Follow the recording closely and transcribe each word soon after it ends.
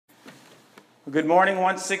Good morning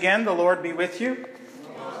once again. The Lord be with you.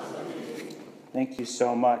 Thank you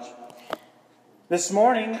so much. This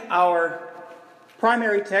morning, our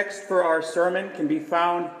primary text for our sermon can be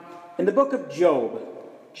found in the book of Job,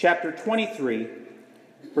 chapter 23,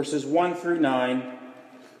 verses 1 through 9,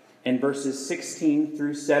 and verses 16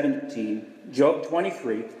 through 17. Job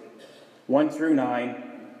 23, 1 through 9,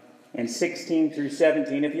 and 16 through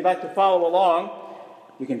 17. If you'd like to follow along,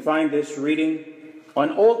 you can find this reading on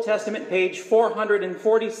Old Testament page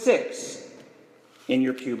 446 in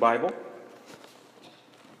your pew Bible.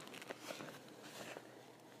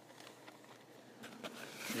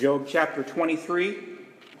 Job chapter 23,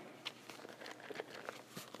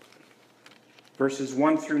 verses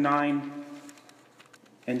 1 through 9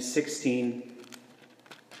 and 16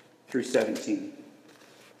 through 17.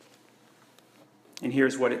 And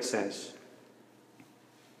here's what it says.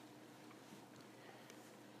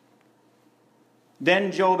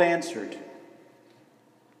 Then Job answered,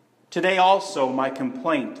 "Today also my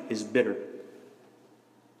complaint is bitter.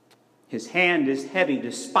 His hand is heavy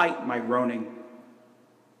despite my groaning.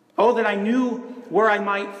 Oh, that I knew where I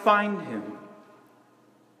might find him,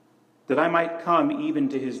 that I might come even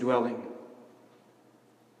to his dwelling.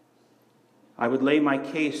 I would lay my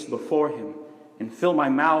case before him and fill my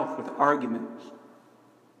mouth with arguments.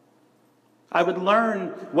 I would learn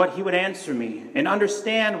what he would answer me and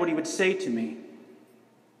understand what he would say to me.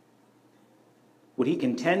 Would he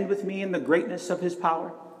contend with me in the greatness of his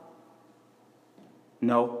power?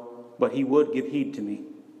 No, but he would give heed to me.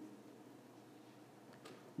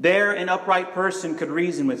 There an upright person could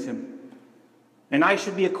reason with him, and I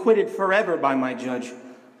should be acquitted forever by my judge.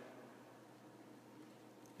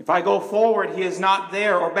 If I go forward, he is not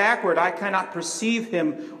there, or backward, I cannot perceive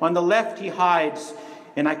him. On the left he hides,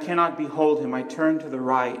 and I cannot behold him. I turn to the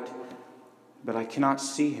right, but I cannot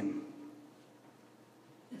see him.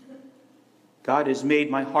 God has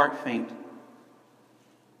made my heart faint.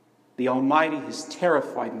 The Almighty has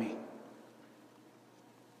terrified me.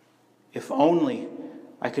 If only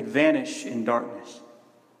I could vanish in darkness,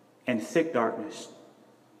 and thick darkness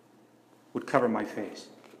would cover my face."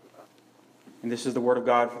 And this is the word of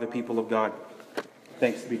God for the people of God.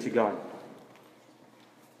 Thanks be to God.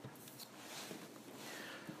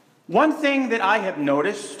 One thing that I have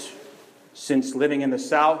noticed since living in the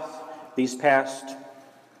South these past,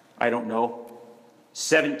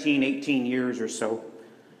 17, 18 years or so,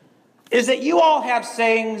 is that you all have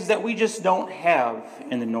sayings that we just don't have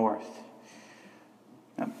in the North.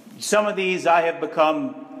 Some of these I have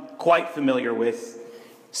become quite familiar with.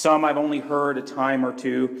 Some I've only heard a time or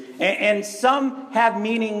two. And some have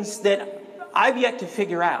meanings that I've yet to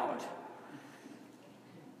figure out.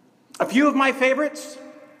 A few of my favorites: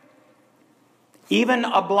 even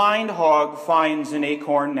a blind hog finds an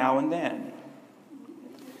acorn now and then.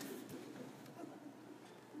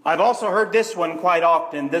 I've also heard this one quite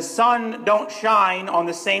often: the sun don't shine on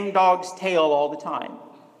the same dog's tail all the time.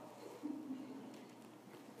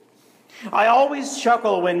 I always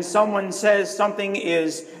chuckle when someone says something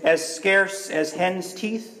is as scarce as hen's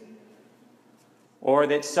teeth, or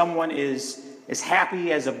that someone is as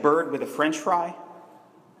happy as a bird with a French fry.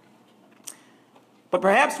 But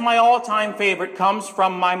perhaps my all-time favorite comes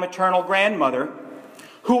from my maternal grandmother,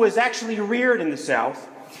 who was actually reared in the South,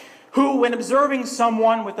 who, when observing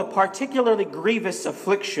someone with a particularly grievous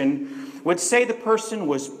affliction, would say the person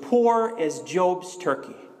was poor as Job's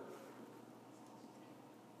turkey.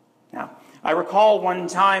 Now, I recall one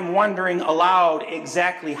time wondering aloud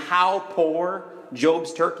exactly how poor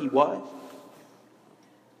Job's turkey was.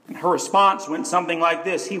 And her response went something like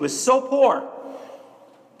this: he was so poor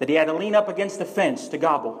that he had to lean up against the fence to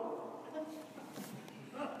gobble.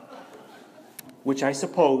 Which I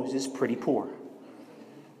suppose is pretty poor.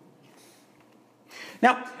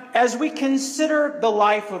 Now, as we consider the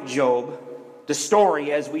life of Job, the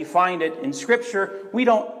story as we find it in Scripture, we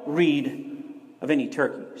don't read of any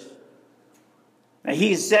turkeys. Now,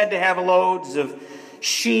 he's said to have loads of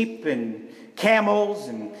sheep and camels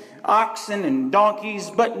and oxen and donkeys,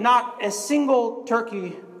 but not a single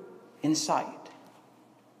turkey in sight.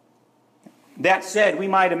 That said, we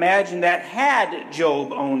might imagine that had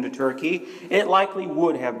Job owned a turkey, it likely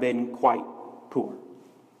would have been quite poor.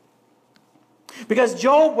 Because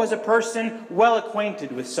Job was a person well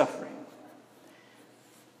acquainted with suffering.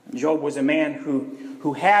 Job was a man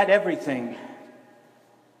who had everything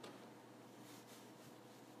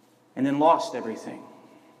and then lost everything.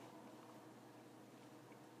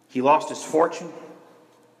 He lost his fortune,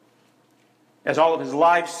 as all of his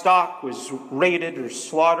livestock was raided or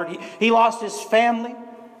slaughtered. He lost his family.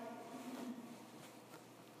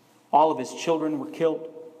 All of his children were killed.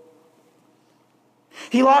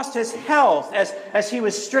 He lost his health as he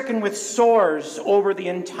was stricken with sores over the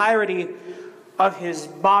entirety of his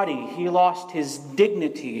body. He lost his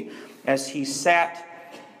dignity as he sat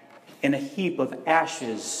in a heap of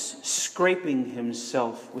ashes, scraping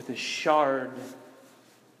himself with a shard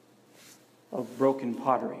of broken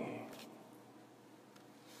pottery.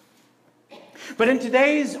 But in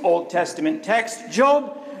today's Old Testament text,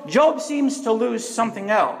 Job seems to lose something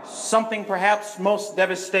else, something perhaps most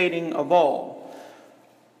devastating of all.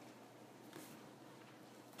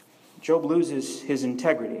 Job loses his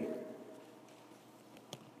integrity.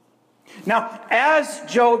 Now, as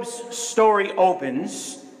Job's story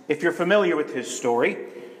opens, if you're familiar with his story,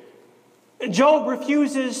 Job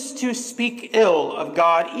refuses to speak ill of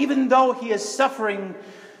God, even though he is suffering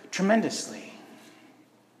tremendously.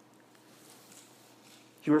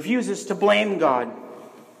 He refuses to blame God.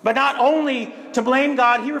 But not only to blame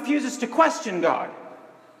God, he refuses to question God.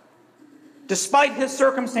 Despite his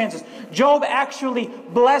circumstances, Job actually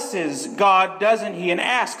blesses God, doesn't he? And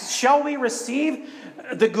asks, shall we receive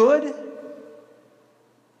the good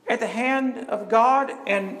at the hand of God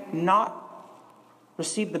and not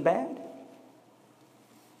receive the bad?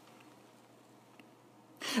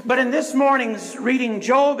 But in this morning's reading,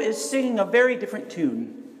 Job is singing a very different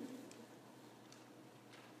tune.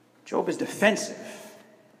 Job is defensive.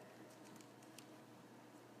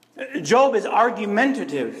 Job is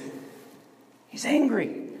argumentative. He's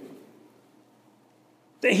angry.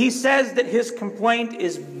 He says that his complaint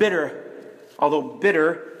is bitter, although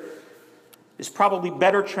bitter is probably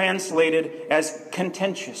better translated as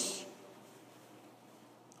contentious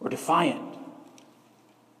or defiant.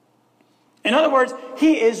 In other words,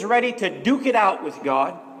 he is ready to duke it out with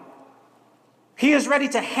God. He is ready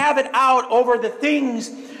to have it out over the things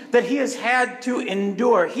that he has had to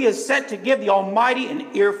endure. He is set to give the Almighty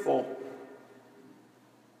an earful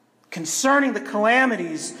concerning the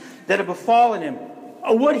calamities that have befallen him.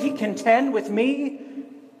 Would he contend with me?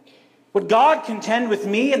 Would God contend with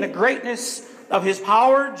me in the greatness of his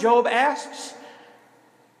power? Job asks.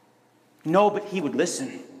 No, but he would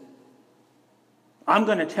listen. I'm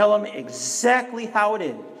going to tell him exactly how it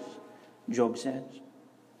is, Job says.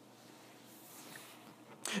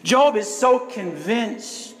 Job is so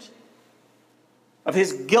convinced of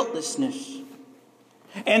his guiltlessness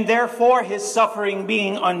and therefore his suffering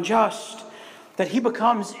being unjust that he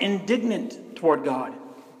becomes indignant toward God,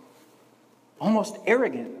 almost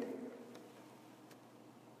arrogant.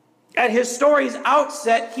 At his story's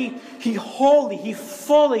outset, he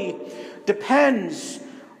fully depends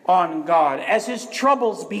on God. As his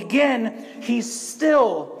troubles begin, he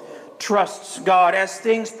still trusts God. As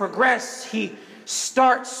things progress, he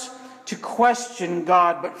starts to question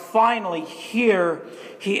God, but finally here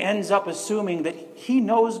he ends up assuming that he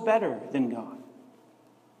knows better than God.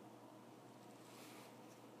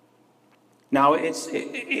 Now,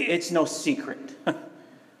 it's no secret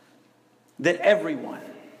that everyone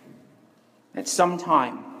at some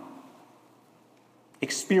time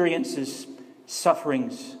experiences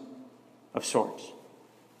sufferings of sorts.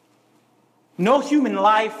 No human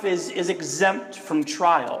life is exempt from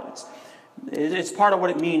trial. It's part of what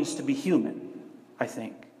it means to be human, I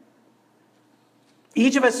think.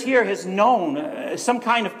 Each of us here has known some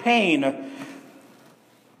kind of pain.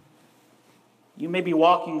 You may be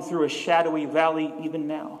walking through a shadowy valley even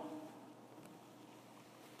now.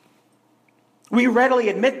 We readily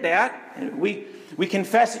admit that. We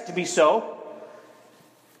confess it to be so.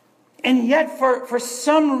 And yet, for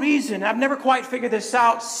some reason, I've never quite figured this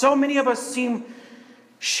out, so many of us seem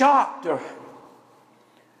shocked or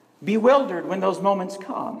bewildered when those moments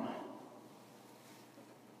come.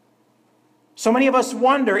 So many of us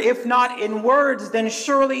wonder, if not in words, then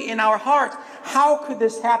surely in our hearts, how could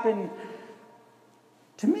this happen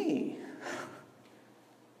to me?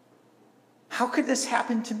 How could this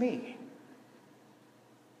happen to me?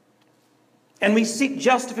 And we seek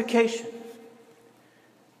justification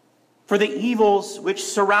for the evils which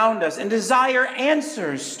surround us and desire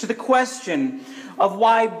answers to the question of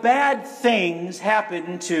why bad things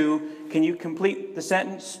happen to, can you complete the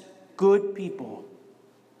sentence? Good people.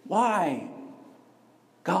 Why?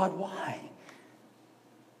 God, why?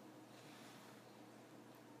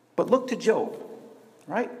 But look to Job,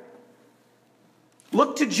 right?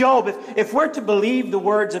 Look to Job. If we're to believe the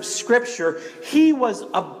words of Scripture, he was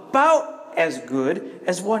about as good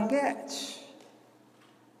as one gets.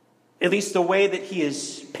 At least the way that he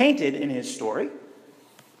is painted in his story.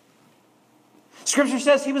 Scripture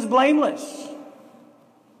says he was blameless.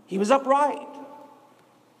 He was upright.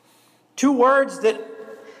 Two words that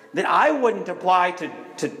I wouldn't apply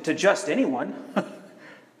to just anyone,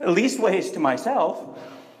 at least ways to myself.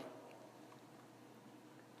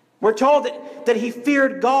 We're told that he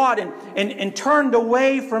feared God and turned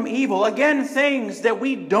away from evil. Again, things that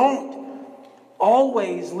we don't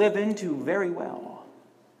always live into very well.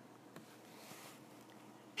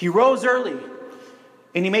 He rose early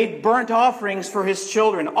and he made burnt offerings for his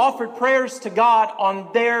children, offered prayers to God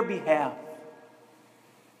on their behalf.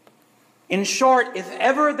 In short, if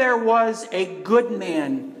ever there was a good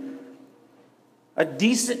man, a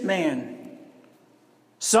decent man,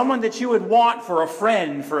 someone that you would want for a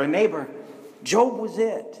friend, for a neighbor, Job was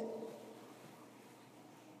it.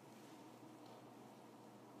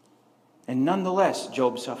 And nonetheless,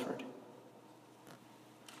 Job suffered.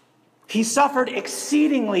 He suffered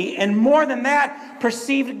exceedingly, and more than that,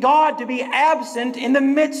 perceived God to be absent in the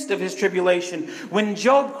midst of his tribulation. When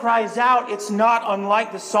Job cries out, it's not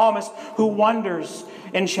unlike the psalmist who wonders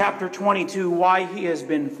in chapter 22 why he has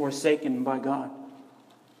been forsaken by God.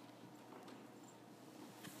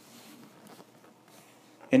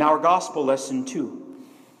 In our gospel lesson, too,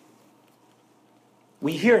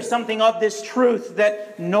 we hear something of this truth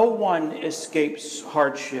that no one escapes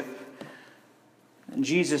hardship. And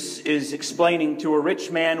Jesus is explaining to a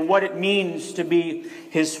rich man what it means to be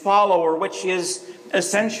his follower, which is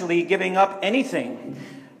essentially giving up anything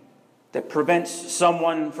that prevents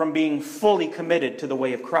someone from being fully committed to the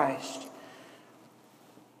way of Christ.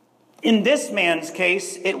 In this man's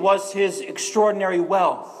case, it was his extraordinary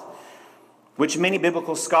wealth, which many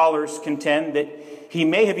biblical scholars contend that he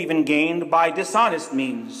may have even gained by dishonest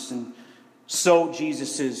means, and so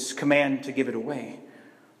Jesus' command to give it away.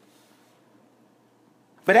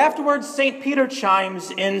 But afterwards, St. Peter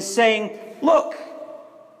chimes in saying, look,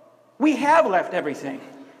 we have left everything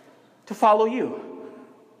to follow you.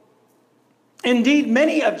 Indeed,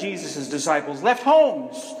 many of Jesus' disciples left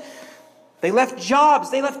homes. They left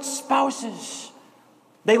jobs. They left spouses.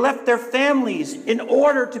 They left their families in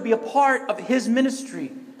order to be a part of his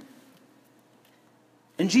ministry.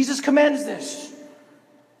 And Jesus commends this,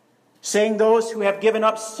 saying those who have given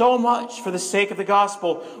up so much for the sake of the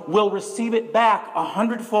gospel will receive it back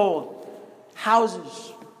 100-fold.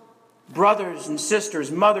 Houses, brothers and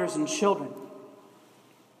sisters, mothers and children.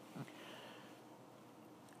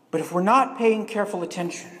 But if we're not paying careful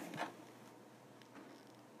attention,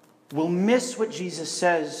 we'll miss what Jesus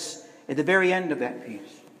says at the very end of that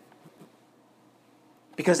piece.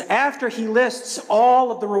 Because after he lists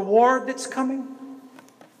all of the reward that's coming,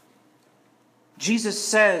 Jesus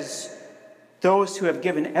says those who have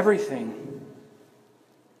given everything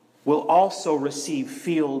will also receive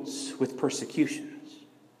fields with persecutions.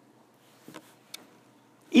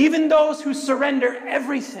 Even those who surrender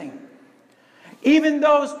everything, even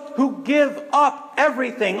those who give up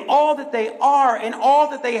everything, all that they are and all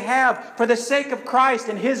that they have for the sake of Christ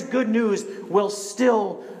and his good news, will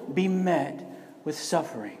still be met with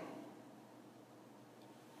suffering.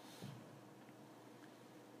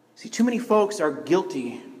 See, too many folks are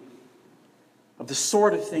guilty of the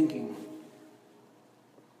sort of thinking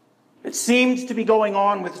that seems to be going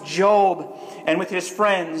on with Job and with his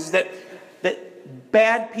friends, that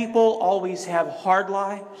bad people always have hard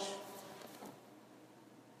lives,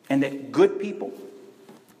 and that good people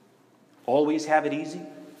always have it easy.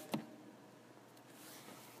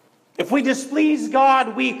 If we displease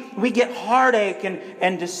God, we get heartache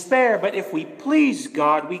and despair. But if we please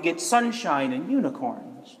God, we get sunshine and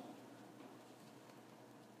unicorns.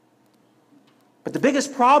 But the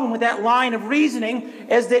biggest problem with that line of reasoning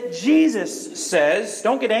is that Jesus says,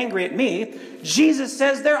 don't get angry at me, Jesus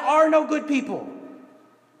says there are no good people.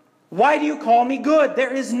 Why do you call me good?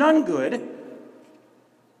 There is none good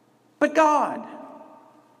but God.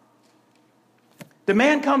 The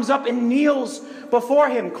man comes up and kneels before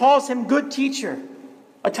him, calls him good teacher,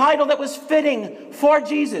 a title that was fitting for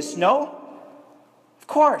Jesus. No? Of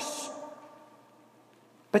course.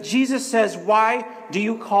 But Jesus says, why do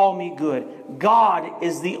you call me good? God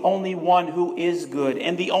is the only one who is good,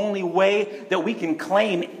 and the only way that we can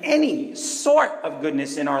claim any sort of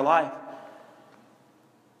goodness in our life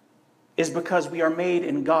is because we are made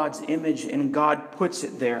in God's image and God puts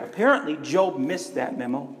it there. Apparently, Job missed that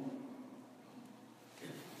memo.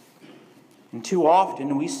 And too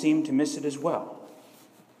often we seem to miss it as well.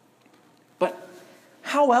 But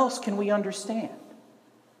how else can we understand?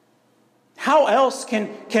 How else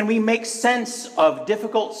can we make sense of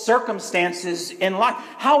difficult circumstances in life?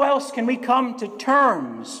 How else can we come to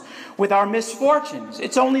terms with our misfortunes?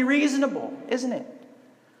 It's only reasonable, isn't it,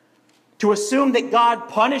 to assume that God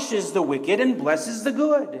punishes the wicked and blesses the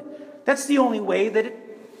good. That's the only way that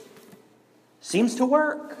it seems to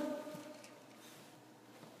work.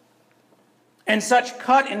 And such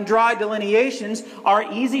cut and dry delineations are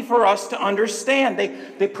easy for us to understand.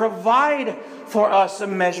 They provide for us a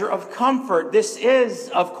measure of comfort. This is,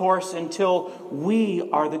 of course, until we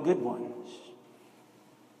are the good ones,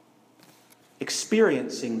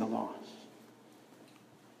 experiencing the loss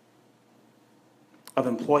of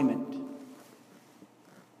employment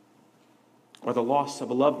or the loss of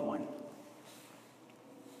a loved one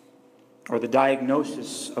or the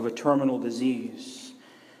diagnosis of a terminal disease.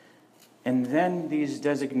 And then these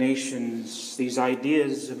designations, these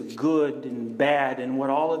ideas of good and bad and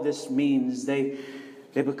what all of this means, they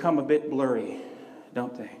become a bit blurry,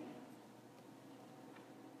 don't they?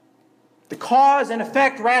 The cause and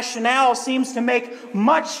effect rationale seems to make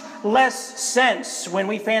much less sense when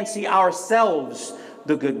we fancy ourselves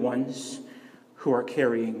the good ones who are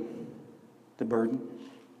carrying the burden.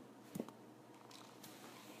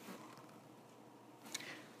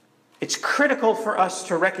 It's critical for us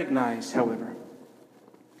to recognize, however,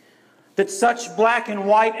 that such black and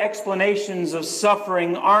white explanations of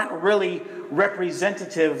suffering aren't really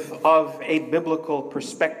representative of a biblical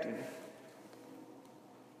perspective.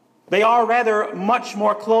 They are rather much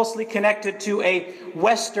more closely connected to a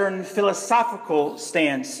Western philosophical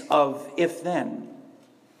stance of if-then.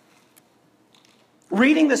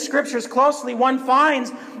 Reading the Scriptures closely, one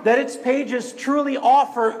finds that its pages truly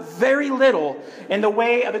offer very little in the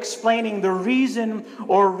way of explaining the reason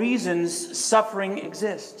or reasons suffering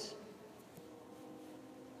exists.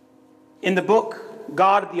 In the book,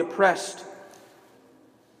 God of the Oppressed,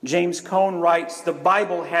 James Cone writes, "The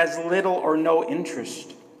Bible has little or no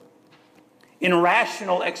interest in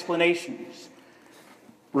rational explanations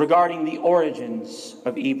regarding the origins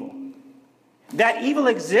of evil. That evil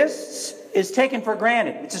exists is taken for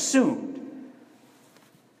granted. It's assumed.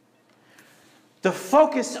 The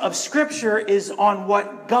focus of Scripture is on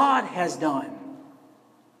what God has done,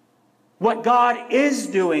 what God is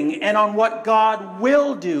doing, and on what God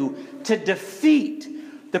will do to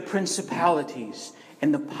defeat the principalities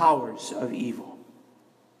and the powers of evil."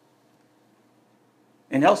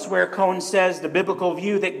 And elsewhere, Cone says the biblical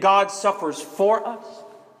view that God suffers for us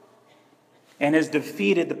and has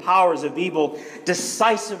defeated the powers of evil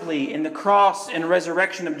decisively in the cross and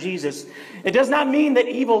resurrection of Jesus, it does not mean that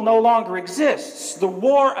evil no longer exists. The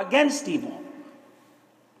war against evil,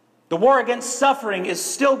 the war against suffering, is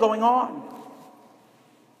still going on.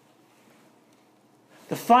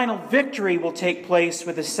 The final victory will take place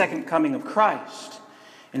with the second coming of Christ.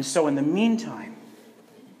 And so in the meantime,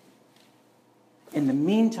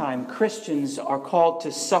 Christians are called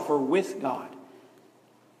to suffer with God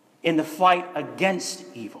in the fight against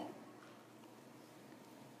evil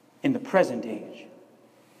in the present age.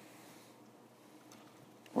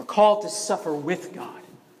 We're called to suffer with God,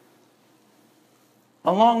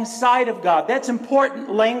 alongside of God. That's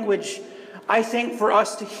important language, I think, for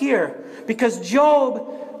us to hear, because Job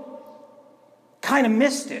kind of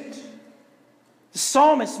missed it. The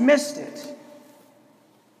psalmist missed it.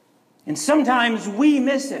 And sometimes we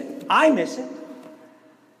miss it. I miss it.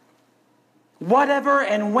 Whatever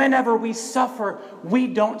and whenever we suffer, we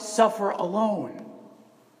don't suffer alone.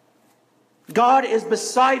 God is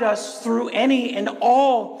beside us through any and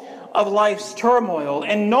all of life's turmoil.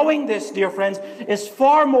 And knowing this, dear friends, is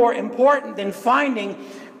far more important than finding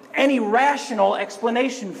any rational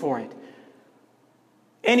explanation for it,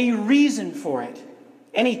 any reason for it,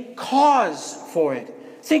 any cause for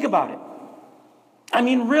it. Think about it. I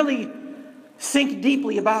mean, really think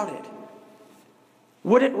deeply about it.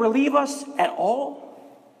 Would it relieve us at all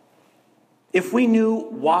if we knew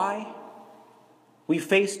why we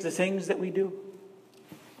faced the things that we do?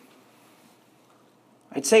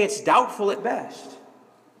 I'd say it's doubtful at best.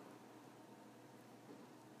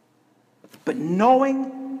 But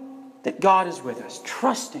knowing that God is with us,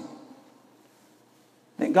 trusting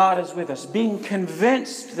that God is with us, being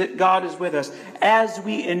convinced that God is with us as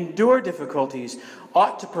we endure difficulties,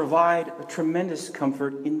 ought to provide a tremendous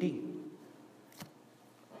comfort indeed.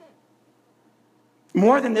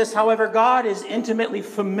 More than this, however, God is intimately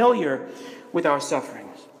familiar with our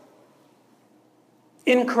sufferings.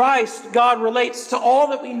 In Christ, God relates to all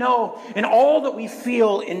that we know and all that we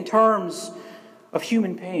feel in terms of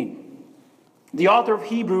human pain. The author of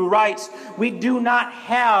Hebrews writes, "We do not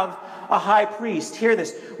have a high priest." Hear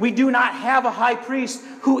this. "We do not have a high priest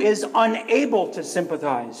who is unable to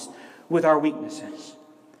sympathize with our weaknesses.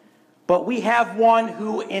 But we have one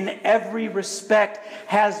who in every respect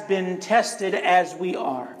has been tested as we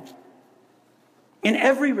are." In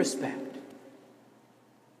every respect.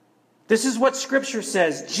 This is what Scripture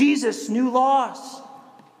says. Jesus knew loss.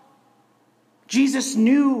 Jesus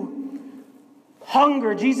knew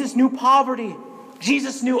hunger. Jesus knew poverty.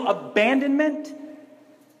 Jesus knew abandonment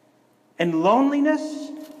and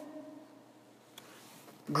loneliness,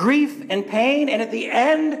 grief and pain. And at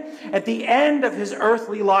the end of his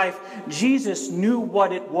earthly life, Jesus knew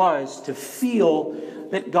what it was to feel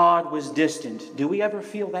that God was distant. Do we ever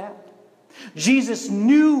feel that? Jesus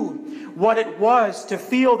knew what it was to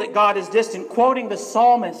feel that God is distant, quoting the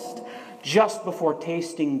psalmist just before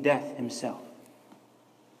tasting death himself.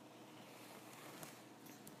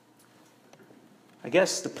 I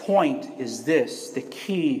guess the point is this: the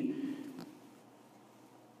key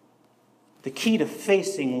to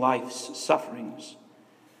facing life's sufferings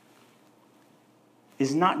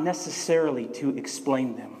is not necessarily to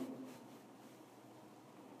explain them,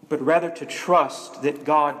 but rather to trust that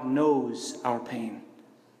God knows our pain.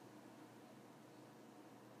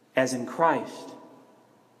 As in Christ,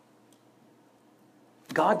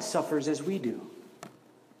 God suffers as we do.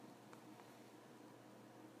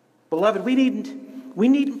 Beloved, we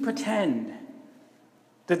needn't pretend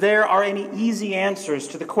that there are any easy answers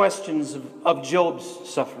to the questions of Job's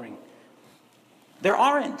suffering. There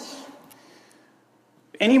aren't.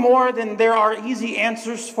 Any more than there are easy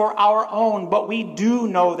answers for our own. But we do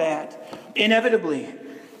know that, inevitably,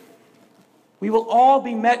 we will all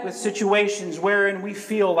be met with situations wherein we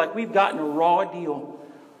feel like we've gotten a raw deal.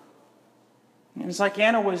 And it's like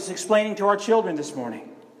Anna was explaining to our children this morning.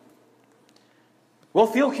 We'll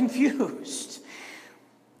feel confused.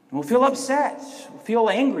 We'll feel upset. We'll feel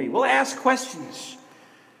angry. We'll ask questions.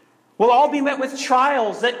 We'll all be met with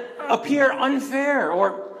trials that appear unfair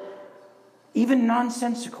or even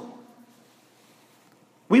nonsensical.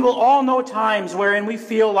 We will all know times wherein we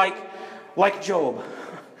feel like Job.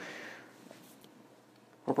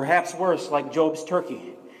 Or perhaps worse, like Job's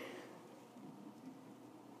turkey.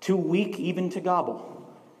 Too weak even to gobble.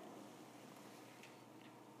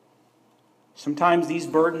 Sometimes these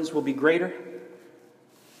burdens will be greater.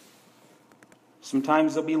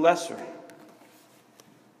 Sometimes they'll be lesser.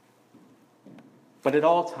 But at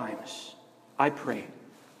all times, I pray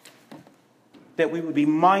that we would be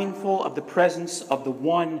mindful of the presence of the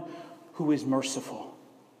one who is merciful,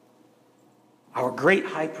 our great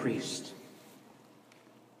high priest,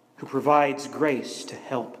 who provides grace to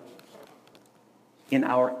help in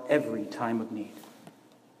our every time of need.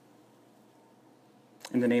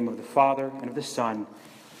 In the name of the Father, and of the Son,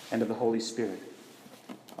 and of the Holy Spirit.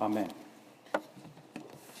 Amen.